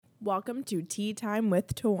Welcome to Tea Time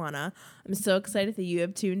with Tawana. I'm so excited that you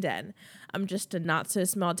have tuned in. I'm just a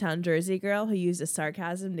not-so-small-town Jersey girl who uses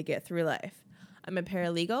sarcasm to get through life. I'm a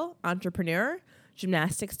paralegal, entrepreneur,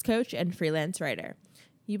 gymnastics coach, and freelance writer.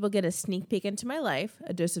 You will get a sneak peek into my life,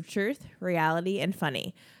 a dose of truth, reality, and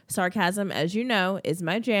funny. Sarcasm, as you know, is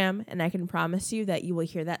my jam, and I can promise you that you will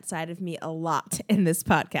hear that side of me a lot in this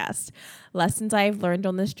podcast. Lessons I have learned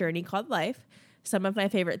on this journey called life, some of my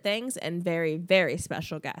favorite things, and very, very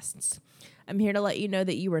special guests. I'm here to let you know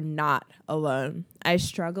that you are not alone. I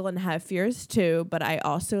struggle and have fears too, but I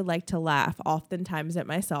also like to laugh oftentimes at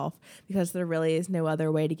myself because there really is no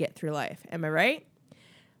other way to get through life. Am I right?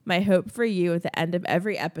 My hope for you at the end of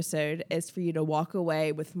every episode is for you to walk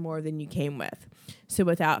away with more than you came with. So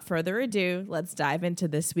without further ado, let's dive into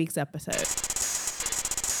this week's episode.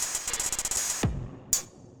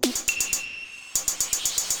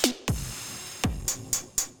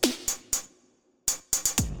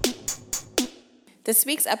 This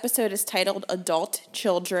week's episode is titled Adult,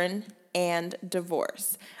 Children, and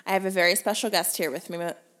Divorce. I have a very special guest here with me,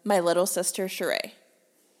 my little sister, Sheree.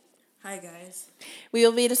 Hi, guys. We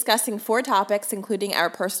will be discussing 4 topics, including our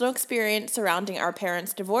personal experience surrounding our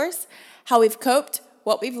parents' divorce, how we've coped,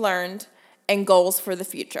 what we've learned, and goals for the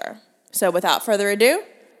future. So without further ado,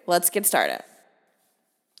 let's get started.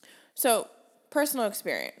 So, personal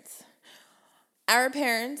experience. Our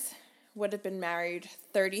parents would have been married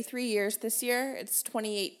 33 years this year. It's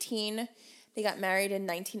 2018. They got married in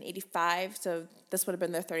 1985, so this would have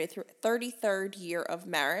been their 33rd year of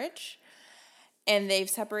marriage. And they've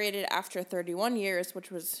separated after 31 years,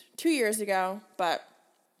 which was 2 years ago, but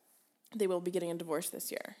they will be getting a divorce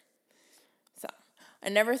this year. So I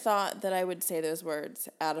never thought that I would say those words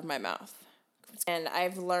out of my mouth. And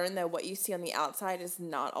I've learned that what you see on the outside is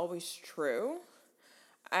not always true.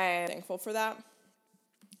 I'm thankful for that.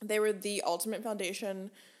 They were the ultimate foundation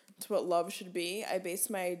to what love should be. I based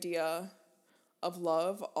my idea of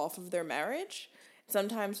love off of their marriage,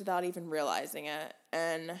 sometimes without even realizing it.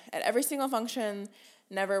 And at every single function,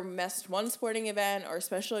 never missed one sporting event or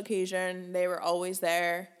special occasion. They were always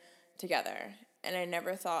there together. And I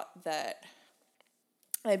never thought that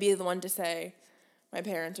I'd be the one to say my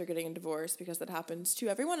parents are getting a divorce because that happens to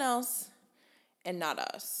everyone else and not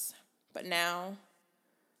us. But now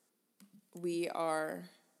we are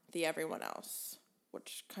the everyone else,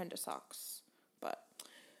 which kind of sucks. But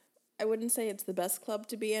I wouldn't say it's the best club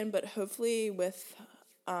to be in, but hopefully with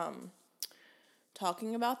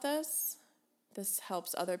talking about this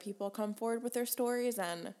helps other people come forward with their stories,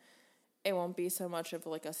 and it won't be so much of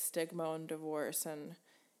like a stigma on divorce and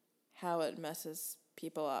how it messes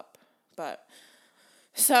people up. But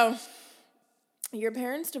so your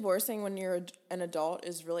parents divorcing when you're an adult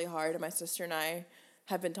is really hard, and my sister and I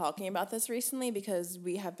have been talking about this recently because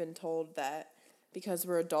we have been told that because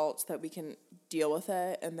we're adults that we can deal with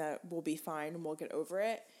it and that we'll be fine and we'll get over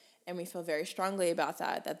it. And we feel very strongly about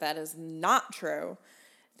that is not true.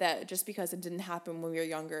 That just because it didn't happen when we were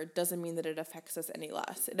younger doesn't mean that it affects us any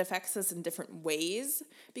less. It affects us in different ways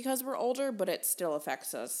because we're older, but it still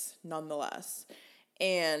affects us nonetheless.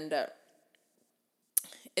 And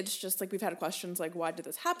it's just like we've had questions like, why did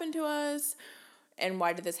this happen to us? And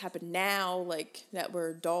why did this happen now, like, that we're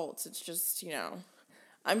adults? It's just,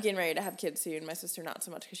 I'm getting ready to have kids soon. My sister not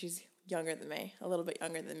so much because she's younger than me, a little bit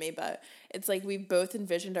younger than me. But it's like we both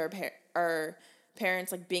envisioned our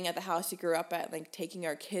parents, like, being at the house you grew up at, like, taking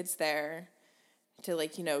our kids there to,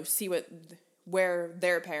 like, see where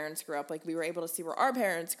their parents grew up. Like, we were able to see where our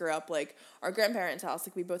parents grew up, like, our grandparents' house.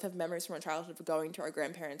 Like, we both have memories from our childhood of going to our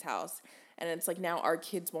grandparents' house. And it's like now our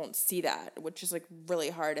kids won't see that, which is, like,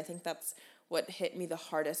 really hard. I think that's what hit me the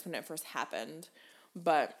hardest when it first happened.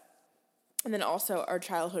 And then also our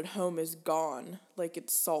childhood home is gone, like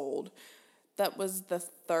it's sold. That was the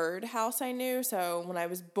 3rd house I knew. So when I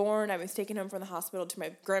was born, I was taken home from the hospital to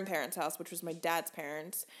my grandparents' house, which was my dad's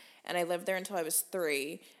parents. And I lived there until I was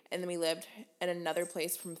 3. And then we lived in another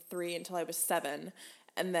place from 3 until I was 7.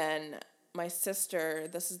 And then my sister,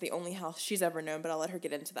 this is the only house she's ever known, but I'll let her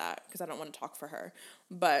get into that because I don't want to talk for her.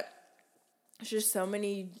 But there's just so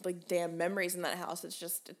many, like, damn memories in that house.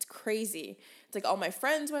 It's crazy. It's like all my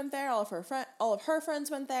friends went there, all of her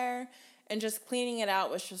friends went there, and just cleaning it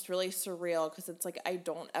out was just really surreal because it's like I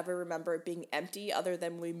don't ever remember it being empty other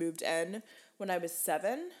than we moved in when I was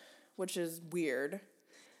 7, which is weird.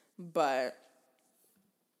 But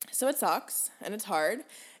so it sucks and it's hard,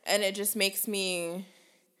 and it just makes me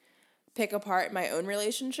pick apart my own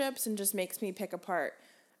relationships and just makes me pick apart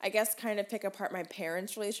my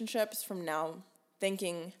parents' relationships from now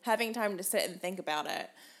having time to sit and think about it,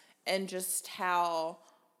 and just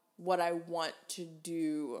what I want to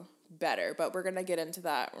do better. But we're going to get into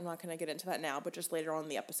that. We're not going to get into that now, but just later on in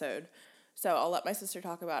the episode. So I'll let my sister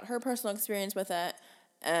talk about her personal experience with it,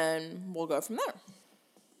 and we'll go from there.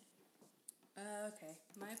 Okay.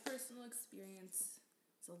 My personal experience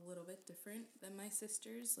is a little bit different than my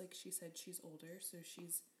sister's. Like she said, she's older, so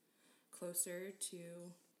she's closer to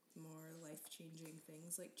more life-changing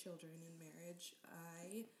things like children and marriage.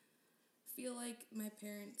 I feel like my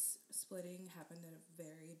parents splitting happened at a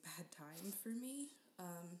very bad time for me.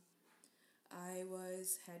 I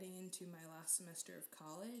was heading into my last semester of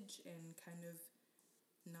college and kind of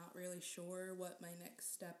not really sure what my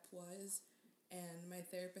next step was. And my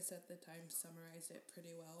therapist at the time summarized it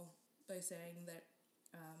pretty well by saying that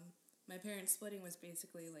my parents splitting was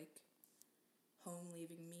basically like home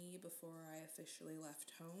leaving me before I officially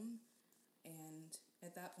left home. And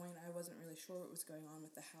at that point, I wasn't really sure what was going on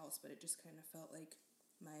with the house, but it just kind of felt like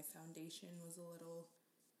my foundation was a little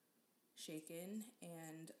shaken,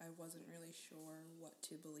 and I wasn't really sure what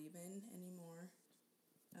to believe in anymore.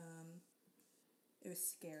 It was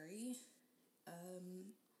scary.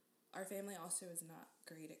 Our family also is not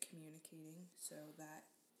great at communicating, so that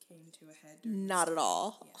came to a head. Not at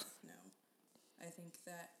all. Yeah, no. I think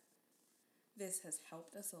that this has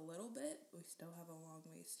helped us a little bit. We still have a long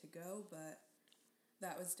ways to go, but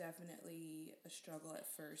that was definitely a struggle at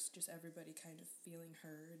first. Just everybody kind of feeling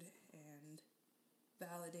heard and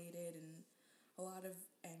validated, and a lot of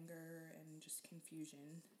anger and just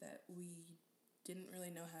confusion that we didn't really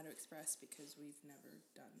know how to express because we've never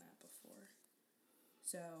done that before.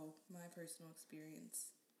 So my personal experience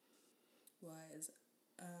was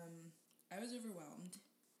I was overwhelmed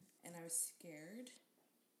and I was scared,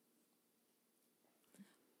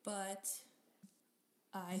 but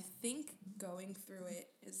I think going through it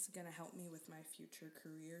is going to help me with my future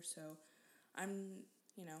career. So I'm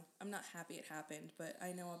not happy it happened, but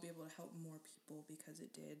I know I'll be able to help more people because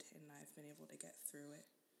it did, and I've been able to get through it.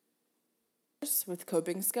 With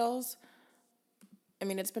coping skills, I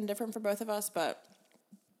mean, it's been different for both of us, but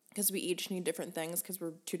because we each need different things because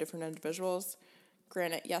we're two different individuals.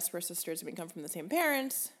 Granted, yes, we're sisters and we come from the same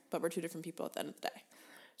parents, but we're two different people at the end of the day.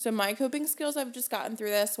 So my coping skills, I've just gotten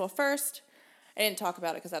through this. Well, first, I didn't talk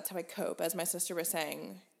about it because that's how I cope. As my sister was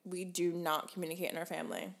saying, we do not communicate in our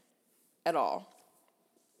family at all.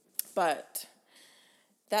 But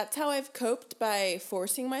that's how I've coped, by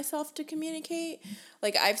forcing myself to communicate.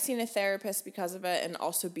 Like, I've seen a therapist because of it and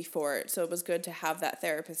also before it. So it was good to have that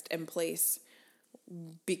therapist in place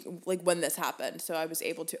when this happened. So I was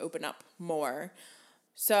able to open up more.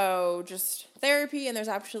 So just therapy, and there's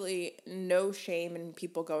absolutely no shame in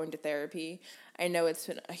people going to therapy. I know it's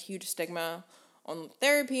been a huge stigma on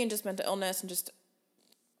therapy and just mental illness and just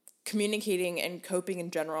communicating and coping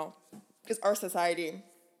in general, because our society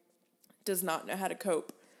does not know how to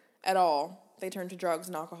cope at all. They turn to drugs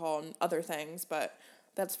and alcohol and other things, but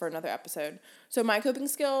that's for another episode. So my coping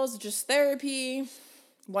skills, just therapy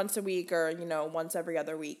once a week or, once every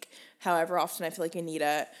other week, however often I feel like I need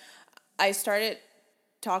it. I started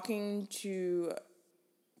talking to,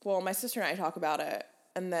 my sister and I talk about it,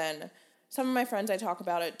 and then some of my friends I talk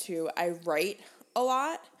about it too. I write a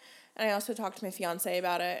lot, and I also talk to my fiance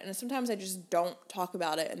about it, and sometimes I just don't talk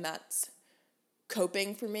about it, and that's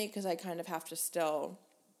coping for me because I kind of have to still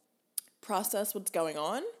process what's going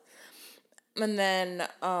on. And then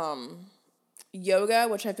yoga,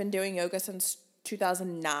 which I've been doing yoga since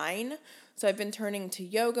 2009. So I've been turning to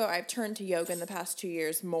yoga. I've turned to yoga in the past 2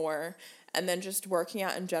 years more. And then just working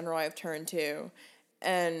out in general, I've turned to,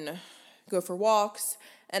 and go for walks.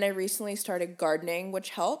 And I recently started gardening,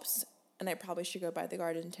 which helps. And I probably should go by the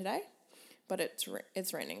garden today, but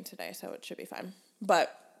it's raining today, so it should be fine.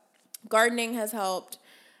 But gardening has helped,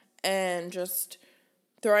 and just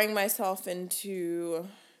throwing myself into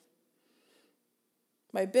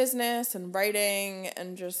my business and writing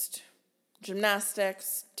and just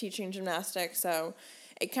gymnastics, teaching gymnastics. So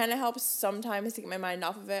it kind of helps sometimes to get my mind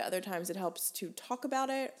off of it. Other times it helps to talk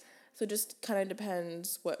about it. So it just kind of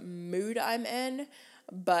depends what mood I'm in.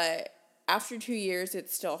 But after 2 years,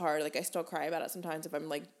 it's still hard. Like, I still cry about it sometimes if I'm,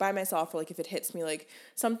 like, by myself, or, like, if it hits me. Like,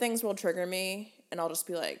 some things will trigger me, and I'll just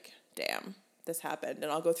be like, damn, this happened.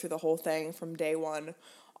 And I'll go through the whole thing from day one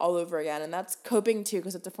all over again. And that's coping, too,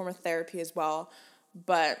 because it's a form of therapy as well.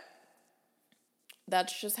 But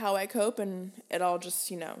that's just how I cope, and it all just,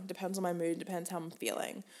 depends on my mood, depends how I'm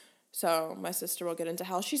feeling. So my sister will get into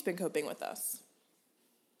how she's been coping with us.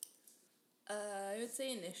 I would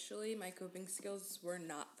say initially my coping skills were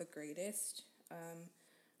not the greatest.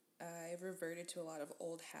 I reverted to a lot of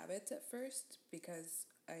old habits at first because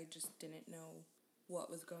I just didn't know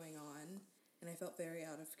what was going on, and I felt very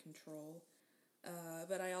out of control.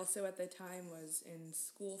 But I also at the time was in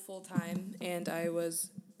school full time, and I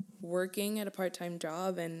was working at a part-time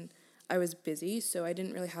job, and I was busy, so I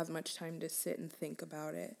didn't really have much time to sit and think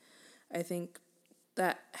about it. I think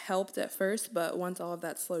that helped at first, but once all of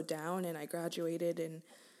that slowed down and I graduated and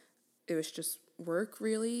it was just work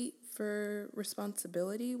really for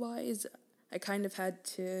responsibility wise, I kind of had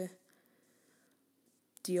to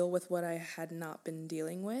deal with what I had not been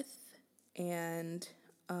dealing with. And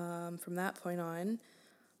from that point on,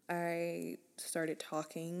 I started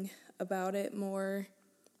talking about it more.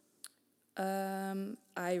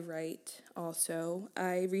 I write also.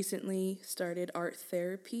 I recently started art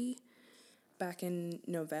therapy back in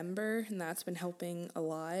November, and that's been helping a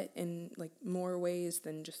lot in like more ways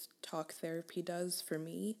than just talk therapy does for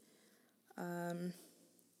me.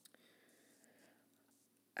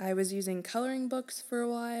 I was using coloring books for a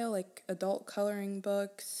while, like adult coloring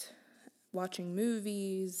books, watching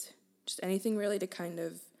movies, just anything really to kind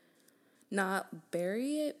of not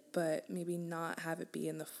bury it, but maybe not have it be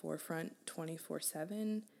in the forefront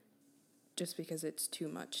 24/7, just because it's too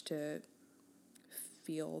much to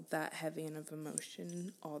feel that heavy of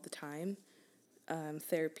emotion all the time.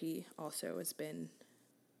 Therapy also has been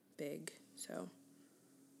big, so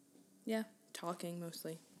yeah, talking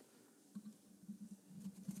mostly.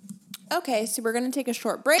 Okay, so we're going to take a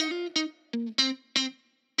short break.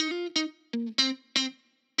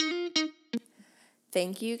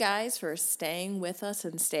 Thank you guys for staying with us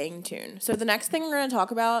and staying tuned. So the next thing we're going to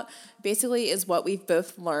talk about basically is what we've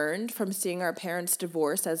both learned from seeing our parents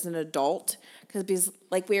divorce as an adult. Because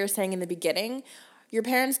like we were saying in the beginning, your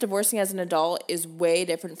parents divorcing as an adult is way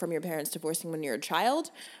different from your parents divorcing when you're a child.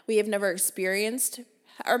 We have never experienced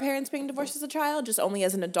our parents being divorced as a child, just only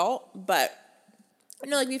as an adult. But, you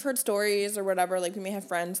know, like we've heard stories or whatever. Like we may have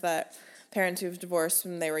friends that parents who've divorced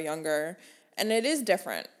when they were younger. And it is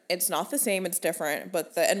different. It's not the same, it's different,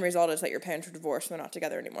 but the end result is that your parents are divorced and they're not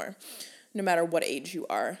together anymore, no matter what age you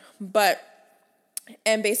are.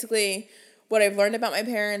 And basically, what I've learned about my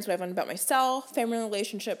parents, what I've learned about myself, family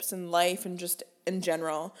relationships, and life, and just in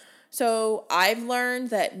general. So I've learned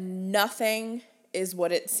that nothing is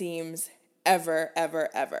what it seems ever, ever,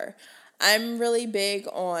 ever. I'm really big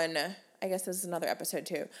on, I guess this is another episode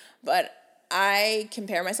too, but I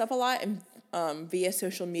compare myself a lot and via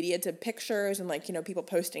social media to pictures and like, you know, people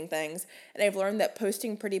posting things. And I've learned that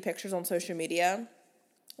posting pretty pictures on social media,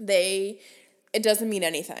 it doesn't mean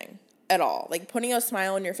anything at all. Like putting a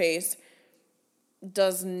smile on your face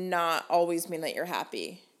does not always mean that you're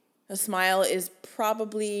happy. A smile is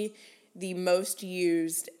probably the most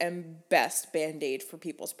used and best Band-Aid for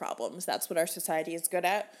people's problems. That's what our society is good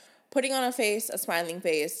at. Putting on a smiling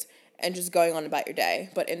face, and just going on about your day.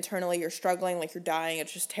 But internally you're struggling, like you're dying.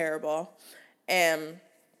 It's just terrible. And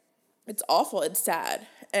it's awful. It's sad.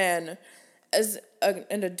 And as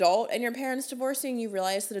an adult and your parents divorcing, you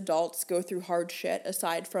realize that adults go through hard shit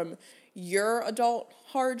aside from your adult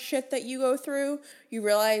hard shit that you go through. You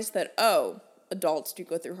realize that, oh, adults do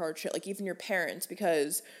go through hard shit, like even your parents,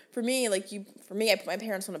 because for me, I put my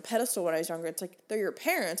parents on a pedestal when I was younger. It's like, they're your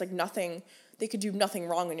parents, like they could do nothing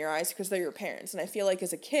wrong in your eyes because they're your parents. And I feel like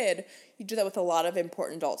as a kid, you do that with a lot of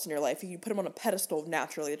important adults in your life. You put them on a pedestal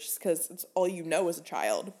naturally, just because it's all you know as a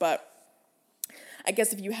child. But I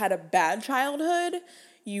guess if you had a bad childhood,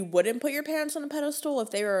 you wouldn't put your parents on a pedestal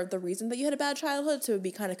if they were the reason that you had a bad childhood, so it would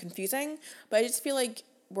be kind of confusing. But I just feel like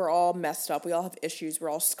we're all messed up. We all have issues.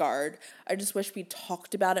 We're all scarred. I just wish we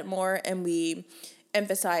talked about it more and we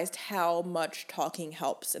emphasized how much talking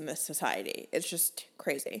helps in this society. It's just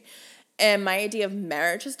crazy. And my idea of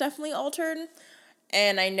marriage has definitely altered.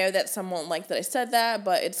 And I know that some won't like that I said that,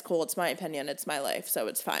 but it's cool. It's my opinion. It's my life, so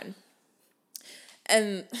it's fine.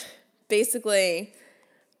 And basically,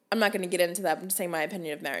 I'm not going to get into that. I'm just saying my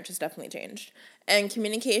opinion of marriage has definitely changed. And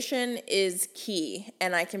communication is key.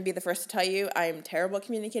 And I can be the first to tell you, I'm terrible at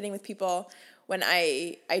communicating with people. When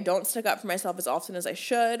I don't stick up for myself as often as I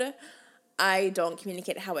should. I don't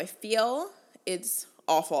communicate how I feel. It's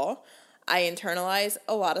awful. I internalize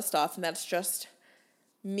a lot of stuff, and that's just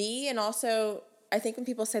me. And also, I think when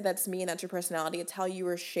people say that's me and that's your personality, it's how you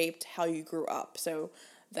were shaped, how you grew up. So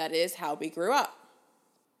that is how we grew up,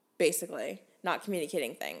 basically. Not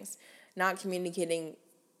communicating things. Not communicating,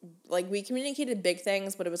 like, we communicated big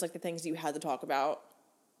things, but it was like the things you had to talk about,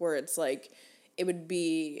 where it's like, it would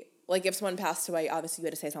be, like, if someone passed away, obviously you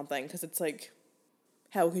had to say something, because it's like,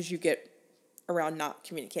 how could you get around not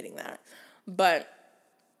communicating that? But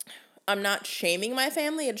I'm not shaming my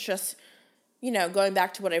family. It's just, you know, going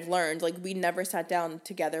back to what I've learned, like, we never sat down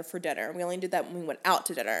together for dinner. We only did that when we went out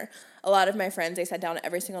to dinner. A lot of my friends, they sat down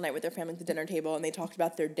every single night with their family at the dinner table, and they talked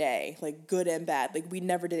about their day, like, good and bad. Like, we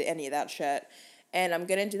never did any of that shit. And I'm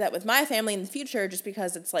going to do that with my family in the future just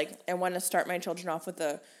because it's like I want to start my children off with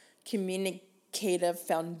a communicative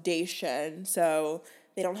foundation so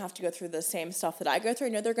they don't have to go through the same stuff that I go through. I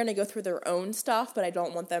know they're going to go through their own stuff, but I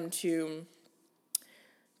don't want them to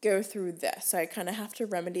go through this. So I kind of have to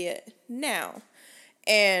remedy it now.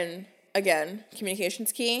 And again,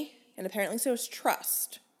 communication's key, and apparently so is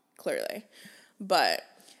trust, clearly.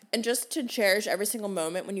 And just to cherish every single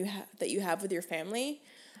moment when that you have with your family.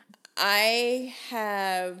 I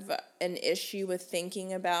have an issue with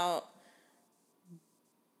thinking about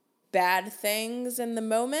bad things in the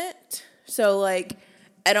moment. So, like,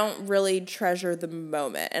 I don't really treasure the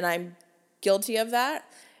moment, and I'm guilty of that.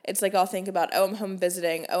 It's like I'll think about, oh, I'm home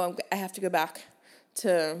visiting. Oh, I have to go back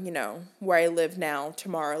to, where I live now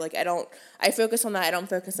tomorrow. Like, I focus on that. I don't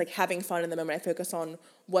focus, like, having fun in the moment. I focus on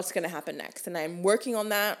what's going to happen next, and I'm working on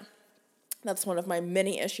that. That's one of my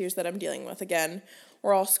many issues that I'm dealing with. Again,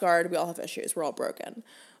 we're all scarred. We all have issues. We're all broken.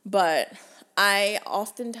 But I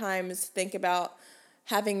oftentimes think about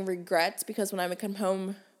having regrets because when I would come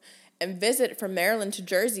home and visit from Maryland to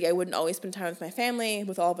Jersey, I wouldn't always spend time with my family,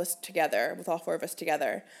 with all of us together, with all four of us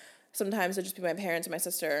together. Sometimes it'd just be my parents and my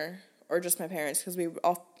sister, or just my parents, because we would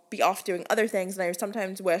all be off doing other things. And I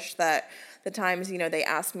sometimes wish that the times, they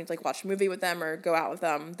asked me to, like, watch a movie with them or go out with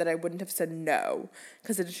them, that I wouldn't have said no,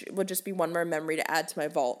 because it would just be one more memory to add to my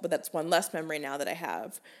vault. But that's one less memory now that I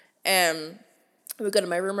have. And I would go to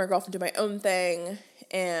my room or go off and do my own thing.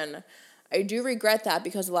 And I do regret that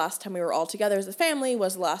because the last time we were all together as a family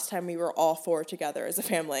was the last time we were all four together as a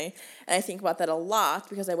family. And I think about that a lot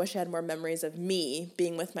because I wish I had more memories of me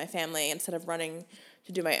being with my family instead of running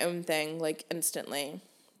to do my own thing, like, instantly.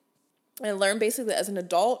 And I learned basically that as an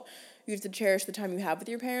adult, you have to cherish the time you have with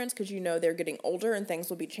your parents because they're getting older and things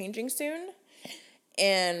will be changing soon.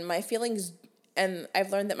 And I've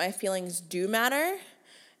learned that my feelings do matter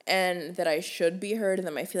and that I should be heard and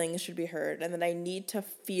that my feelings should be heard and that I need to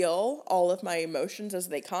feel all of my emotions as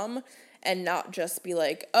they come and not just be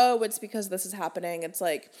like, oh, it's because this is happening. It's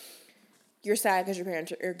like, you're sad because your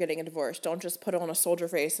parents are getting a divorce. Don't just put on a soldier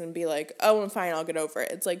face and be like, oh, I'm fine, I'll get over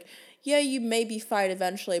it. It's like, yeah, you may be fine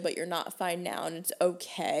eventually, but you're not fine now, and it's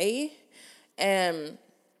okay. And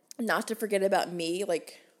not to forget about me,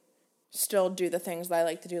 like, still do the things that I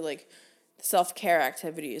like to do, like self-care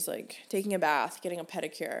activities, like taking a bath, getting a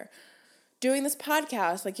pedicure, doing this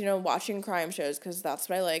podcast, like, watching crime shows, because that's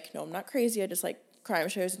what I like. No, I'm not crazy. I just like crime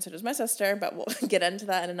shows, and so does my sister, but we'll get into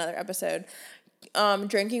that in another episode.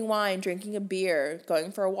 Drinking wine, drinking a beer,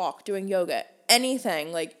 going for a walk, doing yoga,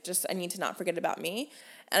 anything, like, just I need to not forget about me.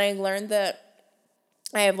 And I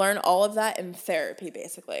have learned all of that in therapy,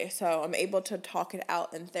 basically. So I'm able to talk it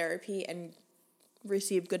out in therapy and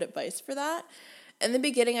receive good advice for that. In the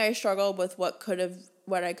beginning, I struggled with what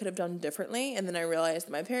I could have done differently, and then I realized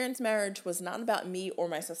that my parents' marriage was not about me or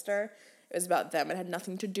my sister. It was about them. It had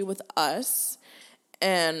nothing to do with us.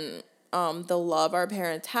 And the love our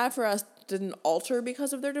parents had for us didn't alter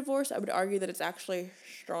because of their divorce. I would argue that it's actually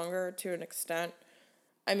stronger to an extent.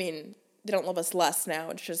 I mean, they don't love us less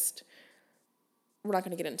now. It's just, we're not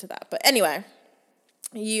going to get into that. But anyway,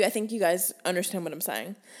 I think you guys understand what I'm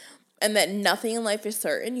saying. And that nothing in life is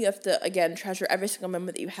certain. You have to, again, treasure every single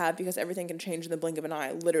moment that you have because everything can change in the blink of an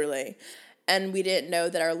eye, literally. And we didn't know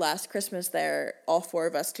that our last Christmas there, all four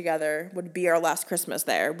of us together, would be our last Christmas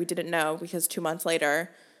there. We didn't know because 2 months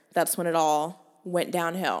later, that's when it all went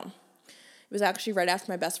downhill. It was actually right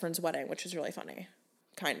after my best friend's wedding, which is really funny.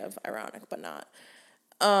 Kind of ironic, but not.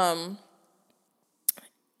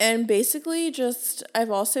 And basically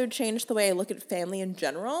I've also changed the way I look at family in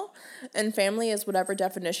general. And family is whatever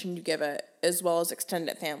definition you give it, as well as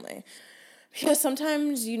extended family. Because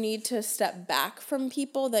sometimes you need to step back from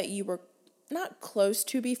people that you were not close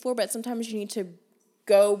to before, but sometimes you need to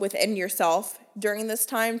go within yourself during this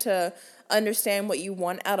time to understand what you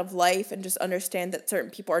want out of life and just understand that certain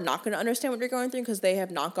people are not going to understand what you're going through because they have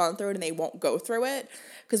not gone through it and they won't go through it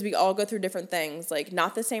because we all go through different things, like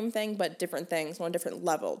not the same thing, but different things on a different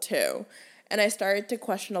level too. And I started to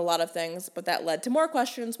question a lot of things, but that led to more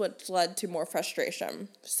questions, which led to more frustration.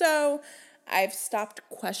 So I've stopped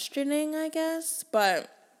questioning, I guess, but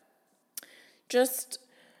just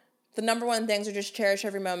the number one things are just cherish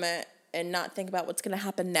every moment and not think about what's going to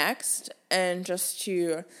happen next and just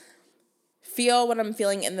to feel what I'm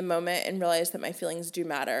feeling in the moment and realize that my feelings do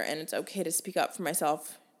matter and it's okay to speak up for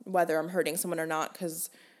myself whether I'm hurting someone or not because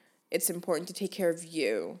it's important to take care of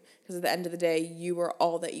you because at the end of the day, you are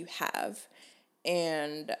all that you have.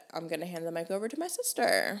 And I'm going to hand the mic over to my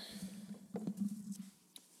sister.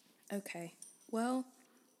 Okay. Well,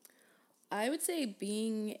 I would say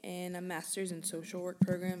being in a master's in social work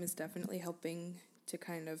program is definitely helping to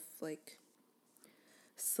kind of like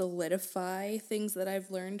solidify things that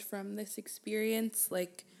I've learned from this experience.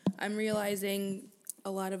 Like, I'm realizing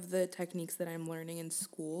a lot of the techniques that I'm learning in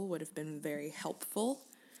school would have been very helpful.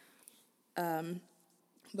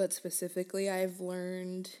 But specifically, I've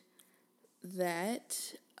learned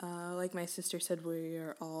that, like my sister said, we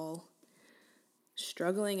are all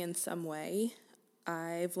struggling in some way.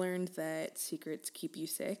 I've learned that secrets keep you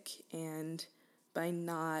sick, and by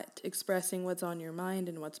not expressing what's on your mind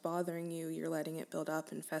and what's bothering you, you're letting it build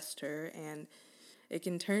up and fester, and it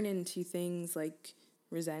can turn into things like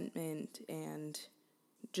resentment and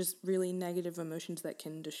just really negative emotions that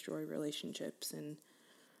can destroy relationships. And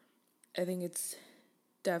I think it's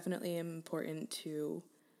definitely important to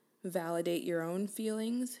validate your own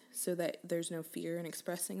feelings so that there's no fear in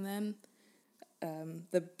expressing them.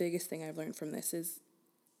 The biggest thing I've learned from this is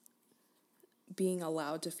being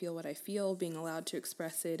allowed to feel what I feel, being allowed to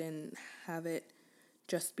express it and have it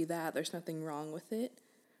just be that. There's nothing wrong with it.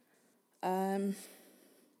 I've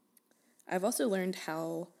also learned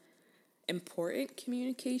how important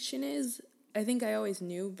communication is. I think I always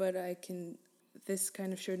knew, but this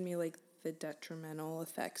kind of showed me like the detrimental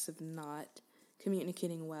effects of not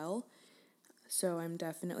communicating well. So I'm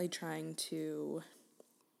definitely trying to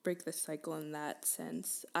break the cycle in that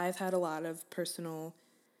sense. I've had a lot of personal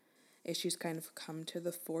issues kind of come to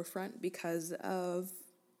the forefront because of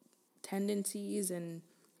tendencies and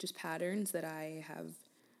just patterns that I have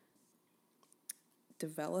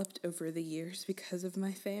developed over the years because of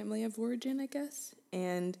my family of origin, I guess.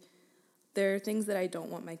 And there are things that I don't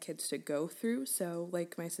want my kids to go through. So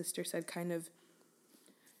like my sister said, kind of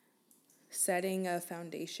setting a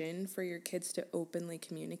foundation for your kids to openly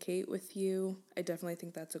communicate with you. I definitely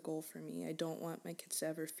think that's a goal for me. I don't want my kids to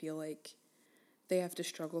ever feel like they have to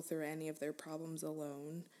struggle through any of their problems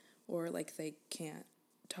alone, or like they can't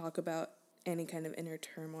talk about any kind of inner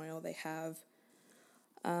turmoil they have.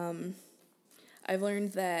 I've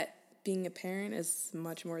learned that being a parent is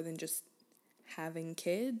much more than just having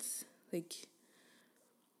kids. Like,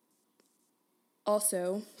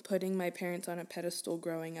 also, putting my parents on a pedestal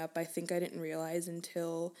growing up, I think I didn't realize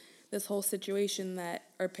until this whole situation that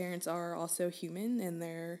our parents are also human, and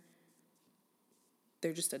they're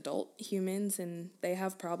just adult humans, and they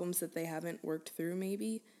have problems that they haven't worked through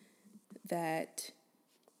maybe that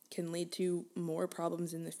can lead to more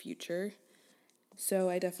problems in the future. So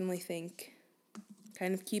I definitely think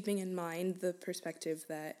kind of keeping in mind the perspective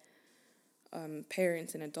that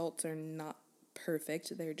parents and adults are not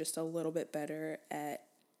perfect. They're just a little bit better at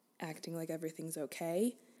acting like everything's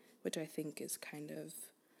okay, which I think is kind of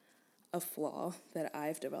a flaw that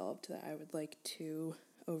I've developed that I would like to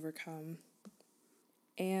overcome.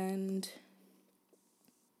 And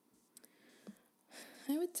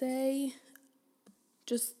I would say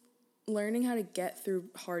just learning how to get through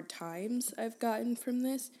hard times I've gotten from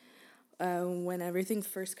this. When everything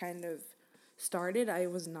first kind of started, I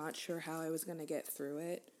was not sure how I was going to get through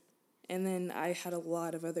it. And then I had a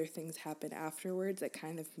lot of other things happen afterwards that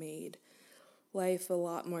kind of made life a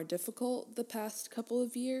lot more difficult the past couple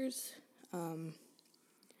of years.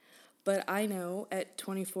 But I know at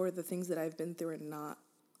 24, the things that I've been through are not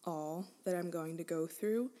all that I'm going to go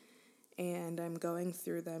through. And I'm going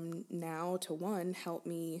through them now to, one, help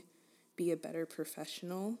me be a better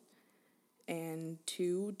professional, and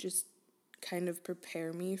two, just kind of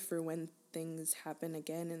prepare me for when things happen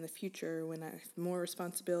again in the future, when I have more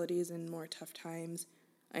responsibilities and more tough times.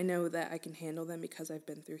 I know that I can handle them because I've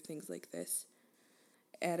been through things like this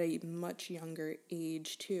at a much younger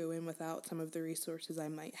age too, and without some of the resources I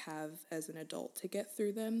might have as an adult to get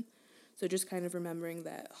through them. So just kind of remembering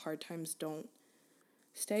that hard times don't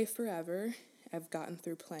stay forever. I've gotten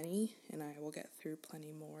through plenty, and I will get through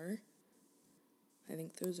plenty more. I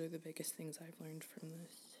think those are the biggest things I've learned from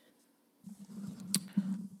this.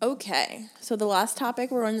 Okay, so the last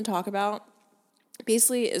topic we're going to talk about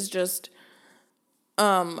basically is just,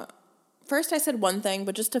 first I said one thing,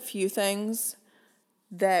 but just a few things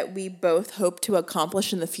that we both hope to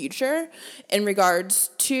accomplish in the future in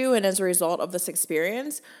regards to and as a result of this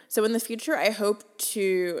experience. So in the future, I hope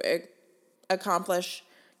to accomplish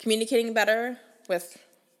communicating better with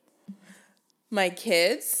my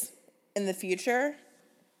kids in the future,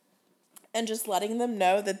 and just letting them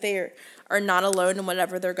know that they are not alone in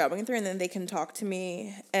whatever they're going through, and then they can talk to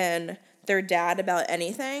me and their dad about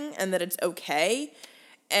anything, and that it's okay.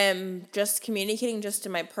 And just communicating just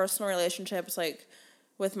in my personal relationships, like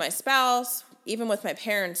with my spouse, even with my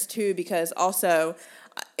parents too, because also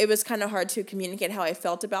it was kind of hard to communicate how I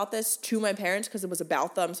felt about this to my parents because it was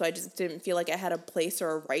about them, so I just didn't feel like I had a place or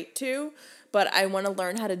a right to. But I want to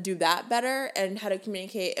learn how to do that better and how to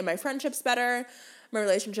communicate in my friendships better, my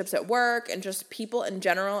relationships at work, and just people in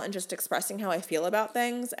general, and just expressing how I feel about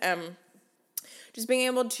things. Just being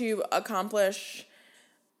able to accomplish,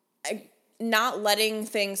 not letting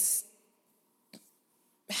things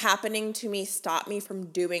happening to me stop me from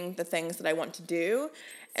doing the things that I want to do,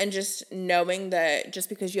 and just knowing that just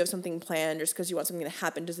because you have something planned, just because you want something to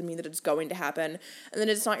happen, doesn't mean that it's going to happen, and then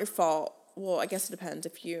it's not your fault. Well, I guess it depends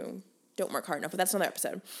if you don't work hard enough, but that's another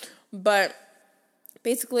episode. But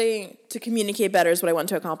basically, to communicate better is what I want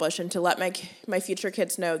to accomplish, and to let my future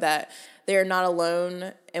kids know that they are not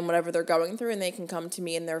alone in whatever they're going through, and they can come to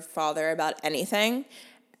me and their father about anything.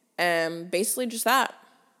 And basically just that.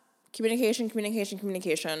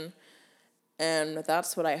 Communication. And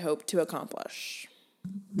that's what I hope to accomplish.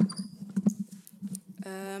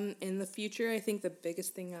 In the future, I think the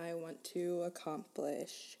biggest thing I want to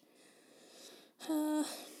accomplish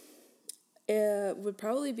would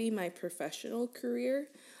probably be my professional career.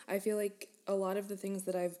 I feel like a lot of the things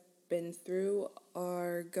that I've been through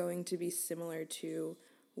are going to be similar to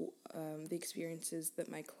the experiences that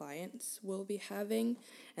my clients will be having,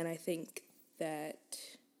 and I think that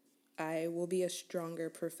I will be a stronger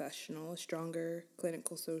professional, a stronger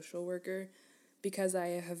clinical social worker, because I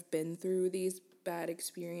have been through these bad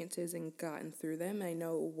experiences and gotten through them. I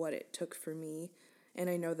know what it took for me, and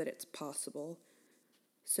I know that it's possible.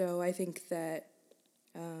 So I think that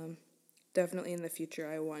definitely in the future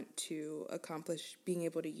I want to accomplish being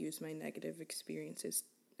able to use my negative experiences,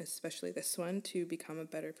 especially this one, to become a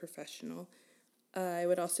better professional. I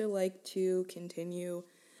would also like to continue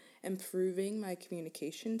improving my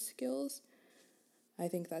communication skills. I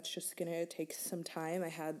think that's just going to take some time. I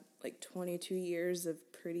had 22 years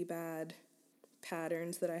of pretty bad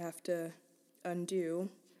patterns that I have to undo.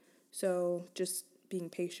 So just being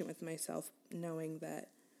patient with myself, knowing that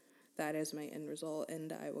that is my end result,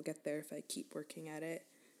 and I will get there if I keep working at it.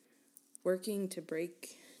 Working to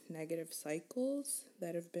break negative cycles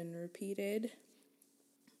that have been repeated.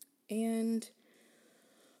 And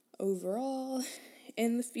overall,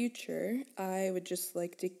 in the future, I would just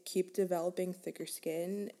like to keep developing thicker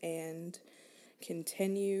skin and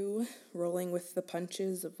continue rolling with the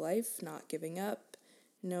punches of life, not giving up,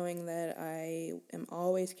 knowing that I am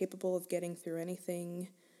always capable of getting through anything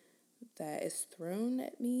that is thrown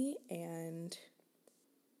at me, and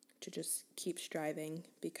to just keep striving,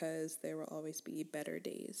 because there will always be better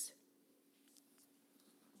days.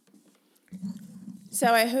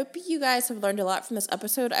 So I hope you guys have learned a lot from this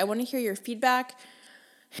episode. I want to hear your feedback.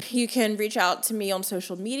 You can reach out to me on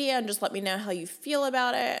social media and just let me know how you feel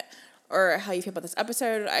about it, or how you feel about this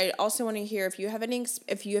episode. I also want to hear if you have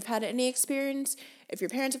had any experience, if your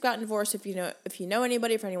parents have gotten divorced, if you know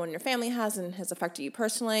anybody, if anyone in your family has and has affected you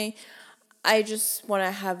personally. I just want to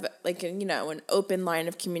have an open line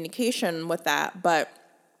of communication with that. But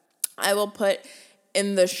I will put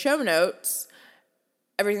in the show notes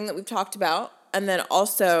everything that we've talked about, and then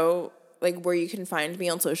also where you can find me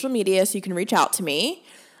on social media so you can reach out to me.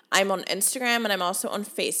 I'm on Instagram, and I'm also on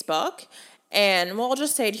Facebook. And I'll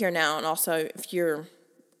just say it here now, and also if you're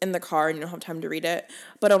in the car and you don't have time to read it.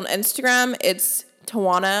 But on Instagram, it's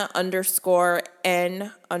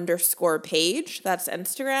Tawana_N_page. That's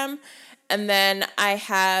Instagram. And then I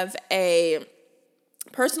have a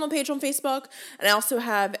personal page on Facebook, and I also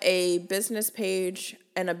have a business page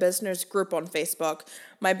and a business group on Facebook.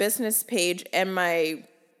 My business page and my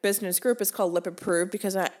business group is called Lip Approved,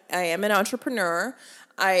 because I am an entrepreneur.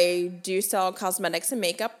 I do sell cosmetics and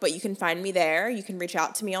makeup, but you can find me there. You can reach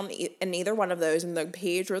out to me in either one of those, in the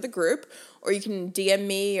page or the group, or you can DM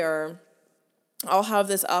me, or I'll have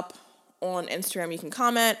this up on Instagram. You can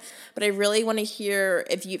comment, but I really want to hear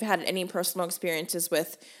if you've had any personal experiences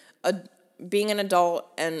with being an adult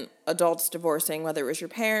and adults divorcing, whether it was your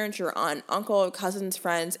parents, your aunt, uncle, cousins,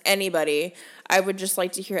 friends, anybody. I would just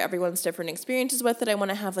like to hear everyone's different experiences with it. I want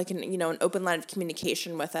to have an open line of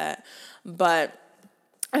communication with it. But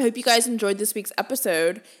I hope you guys enjoyed this week's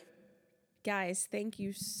episode. Guys, thank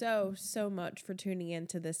you so much for tuning in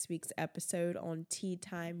to this week's episode on Tea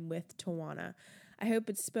Time with Tawana. I hope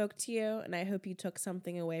it spoke to you, and I hope you took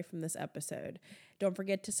something away from this episode. Don't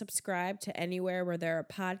forget to subscribe to anywhere where there are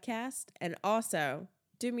podcasts, and also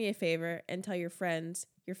do me a favor and tell your friends,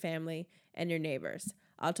 your family, and your neighbors.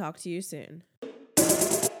 I'll talk to you soon.